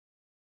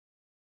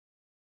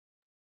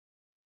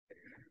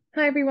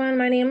Hi everyone,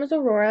 my name is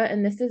Aurora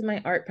and this is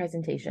my art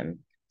presentation.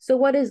 So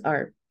what is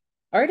art?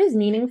 Art is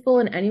meaningful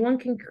and anyone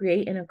can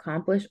create and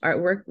accomplish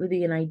artwork with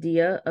an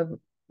idea of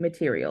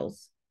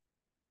materials.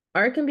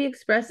 Art can be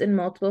expressed in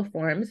multiple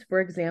forms,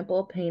 for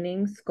example,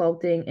 painting,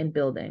 sculpting, and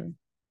building.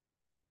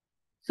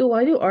 So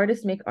why do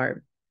artists make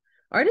art?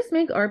 Artists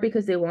make art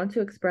because they want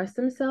to express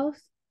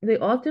themselves. They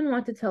often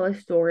want to tell a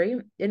story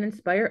and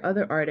inspire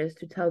other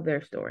artists to tell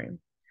their story.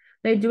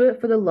 They do it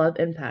for the love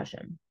and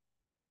passion.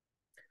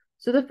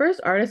 So the first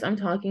artist I'm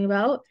talking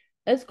about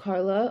is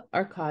Carla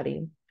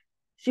Arcati.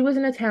 She was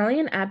an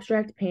Italian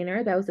abstract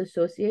painter that was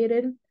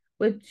associated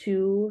with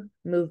two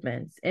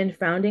movements and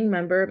founding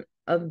member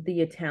of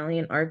the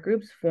Italian art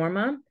groups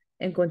Forma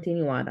and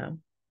Continuata.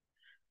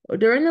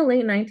 During the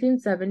late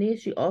 1970s,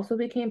 she also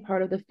became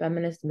part of the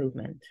feminist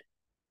movement.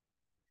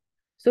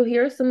 So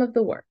here are some of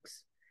the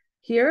works.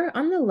 Here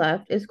on the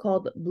left is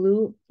called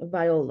Blue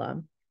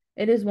Viola.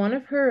 It is one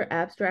of her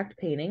abstract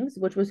paintings,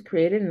 which was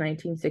created in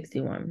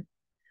 1961.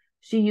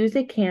 She used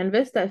a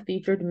canvas that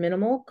featured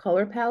minimal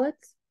color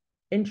palettes,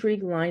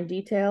 intrigue line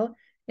detail,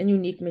 and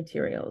unique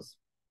materials.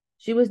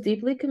 She was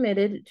deeply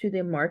committed to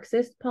the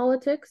Marxist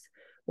politics,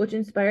 which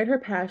inspired her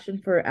passion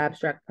for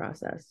abstract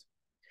process.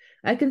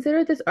 I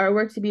consider this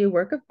artwork to be a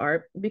work of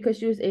art because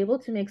she was able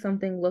to make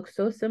something look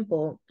so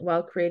simple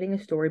while creating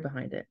a story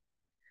behind it.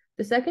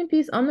 The second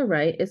piece on the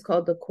right is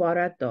called the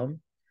Quadretto,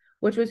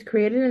 which was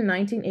created in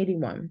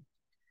 1981.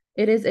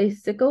 It is a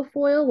sickle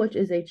foil, which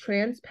is a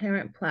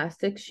transparent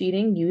plastic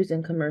sheeting used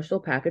in commercial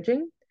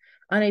packaging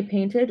on a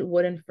painted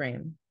wooden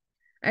frame.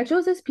 I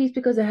chose this piece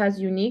because it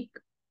has unique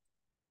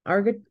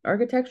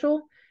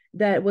architectural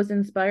that was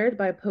inspired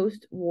by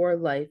post-war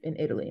life in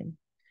Italy.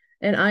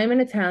 And I am an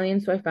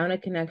Italian, so I found a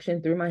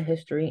connection through my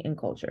history and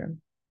culture.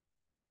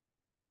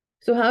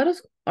 So how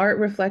does art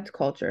reflect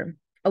culture?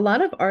 A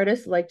lot of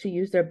artists like to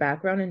use their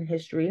background and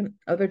history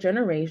of their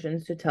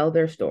generations to tell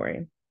their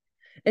story.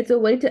 It's a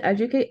way to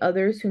educate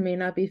others who may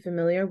not be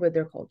familiar with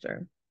their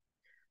culture.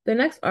 The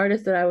next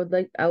artist that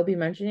I will be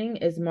mentioning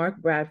is Mark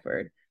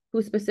Bradford,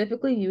 who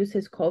specifically used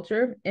his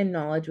culture and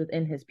knowledge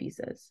within his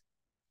pieces.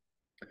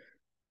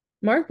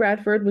 Mark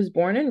Bradford was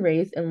born and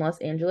raised in Los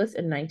Angeles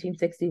in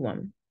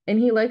 1961, and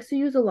he likes to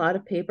use a lot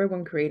of paper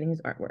when creating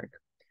his artwork.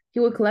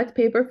 He would collect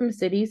paper from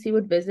cities he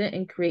would visit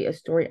and create a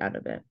story out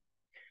of it.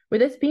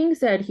 With this being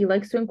said, he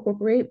likes to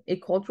incorporate a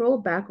cultural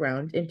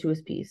background into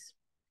his piece.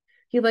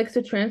 He likes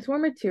to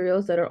transform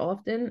materials that are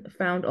often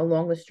found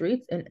along the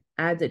streets and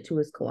adds it to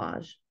his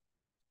collage.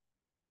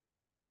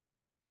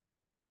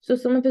 So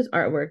some of his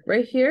artwork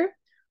right here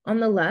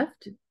on the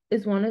left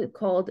is one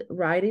called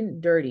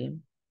Riding Dirty.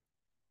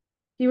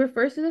 He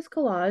refers to this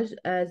collage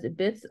as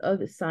bits of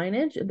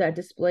signage that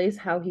displays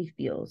how he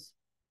feels.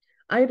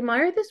 I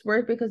admire this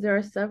work because there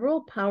are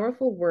several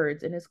powerful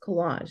words in his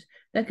collage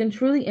that can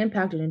truly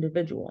impact an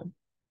individual.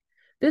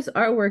 This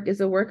artwork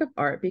is a work of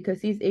art because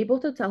he's able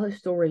to tell his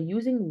story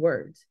using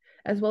words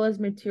as well as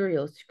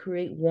materials to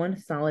create one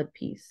solid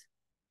piece.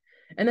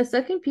 And the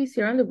second piece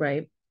here on the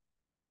right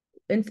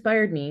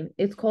inspired me.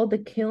 It's called The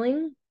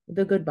Killing,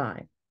 the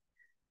Goodbye.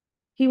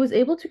 He was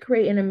able to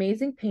create an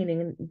amazing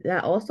painting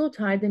that also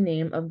tied the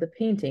name of the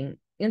painting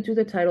into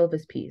the title of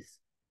his piece.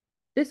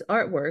 This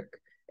artwork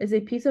is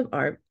a piece of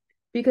art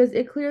because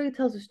it clearly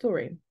tells a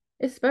story,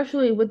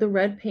 especially with the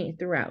red paint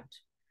throughout.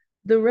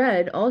 The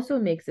red also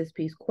makes this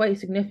piece quite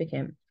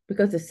significant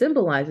because it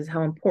symbolizes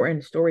how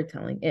important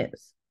storytelling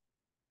is.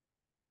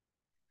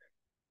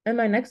 And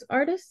my next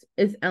artist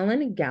is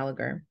Ellen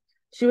Gallagher.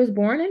 She was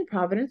born in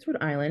Providence,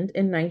 Rhode Island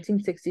in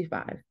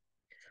 1965.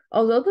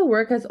 Although the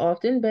work has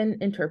often been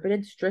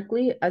interpreted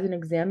strictly as an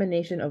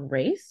examination of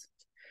race,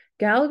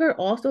 Gallagher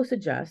also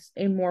suggests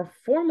a more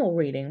formal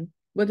reading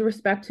with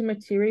respect to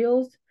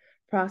materials,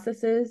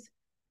 processes,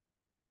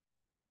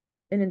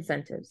 and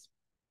incentives.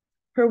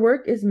 Her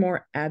work is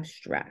more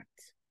abstract.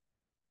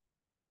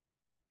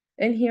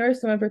 And here are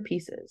some of her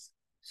pieces.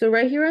 So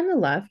right here on the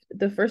left,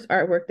 the first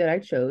artwork that I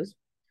chose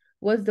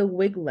was the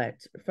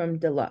Wiglet from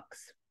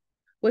Deluxe,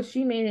 which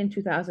she made in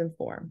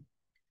 2004.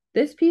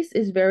 This piece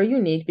is very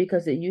unique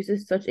because it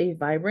uses such a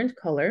vibrant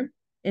color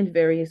in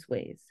various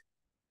ways.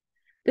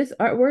 This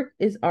artwork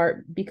is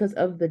art because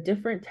of the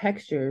different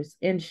textures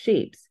and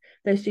shapes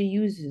that she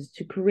uses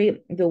to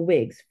create the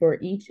wigs for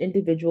each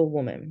individual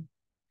woman.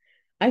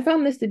 I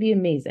found this to be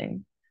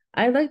amazing.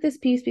 I like this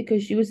piece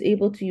because she was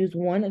able to use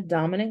one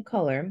dominant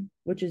color,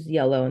 which is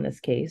yellow in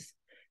this case,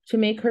 to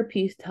make her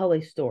piece tell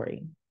a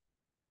story.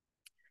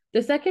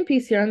 The second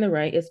piece here on the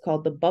right is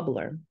called The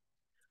Bubbler,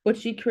 which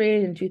she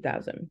created in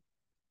 2000.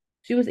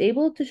 She was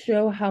able to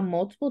show how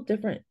multiple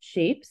different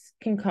shapes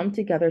can come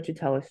together to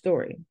tell a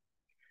story.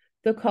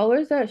 The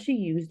colors that she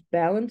used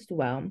balanced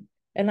well,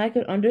 and I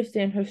could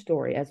understand her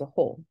story as a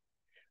whole,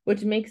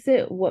 which makes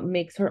it what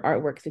makes her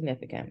artwork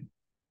significant.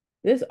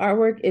 This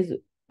artwork is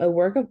a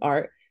work of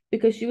art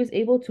because she was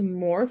able to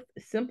morph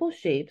simple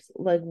shapes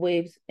like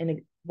waves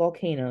and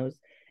volcanoes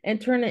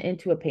and turn it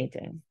into a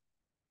painting.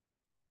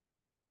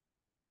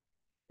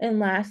 And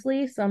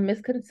lastly, some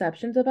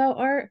misconceptions about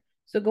art.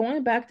 So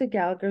going back to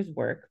Gallagher's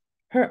work,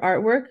 her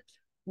artwork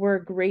were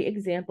great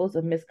examples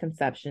of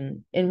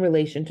misconception in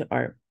relation to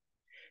art.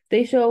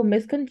 They show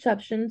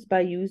misconceptions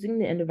by using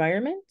the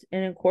environment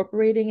and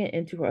incorporating it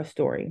into a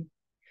story.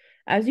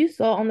 As you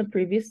saw on the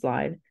previous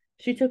slide,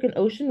 she took an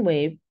ocean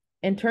wave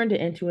and turned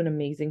it into an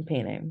amazing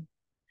painting.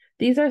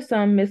 These are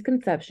some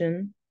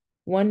misconceptions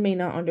one may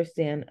not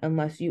understand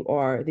unless you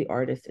are the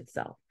artist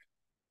itself.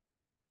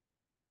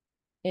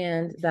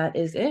 And that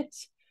is it.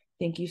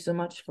 Thank you so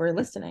much for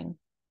listening.